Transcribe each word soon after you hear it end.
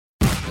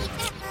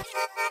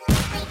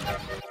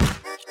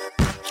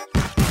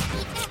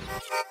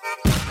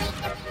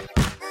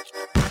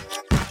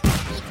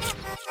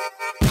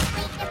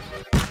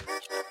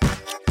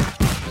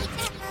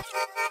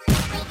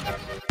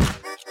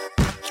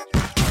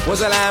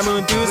Was a lamb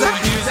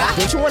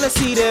Don't you wanna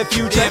see the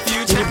future?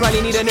 When you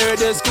probably need a nerd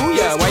to school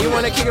ya. Why you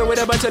wanna kick it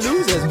with a bunch of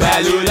losers?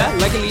 Balula.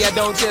 Luckily I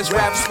don't just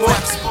rap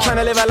sports.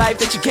 Tryna live a life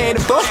that you can't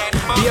afford.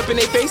 Be up in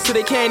their face so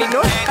they can't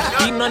ignore.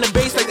 Beating on the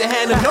bass like the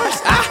hand of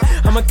Norse.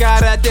 I'm a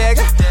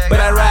karateka, but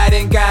I ride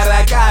in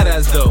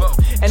caracas though.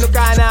 And no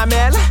kana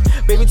mela,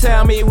 baby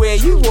tell me where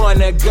you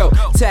wanna go.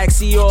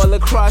 Taxi all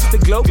across the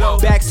globe,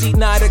 backseat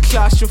not a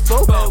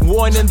claustrophobe.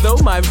 Warning though,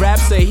 my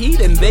raps are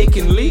heat and they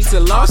can lead to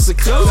loss of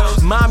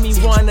clothes. Mommy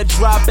wanna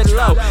drop it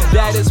low,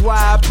 that is why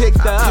I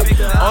picked her up.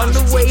 On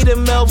the way to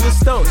Melville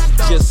Stones,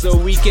 just so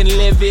we can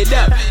live it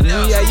up.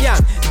 We are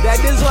young, that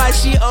is why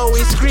she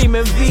always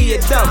screaming via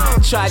dumb.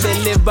 Try to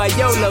live by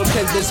YOLO,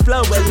 cause this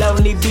flow will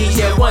only be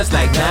here once.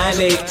 Like 9,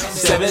 8,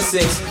 7,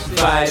 6,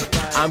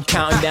 5. I'm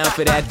counting down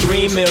for that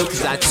 3 mil,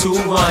 cause I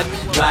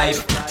 2-1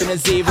 life. Been a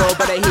zero,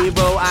 but a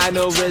hero I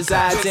know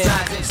resides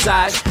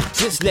inside.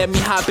 Just let me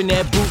hop in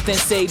that booth and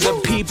save the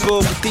people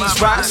with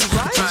these rocks.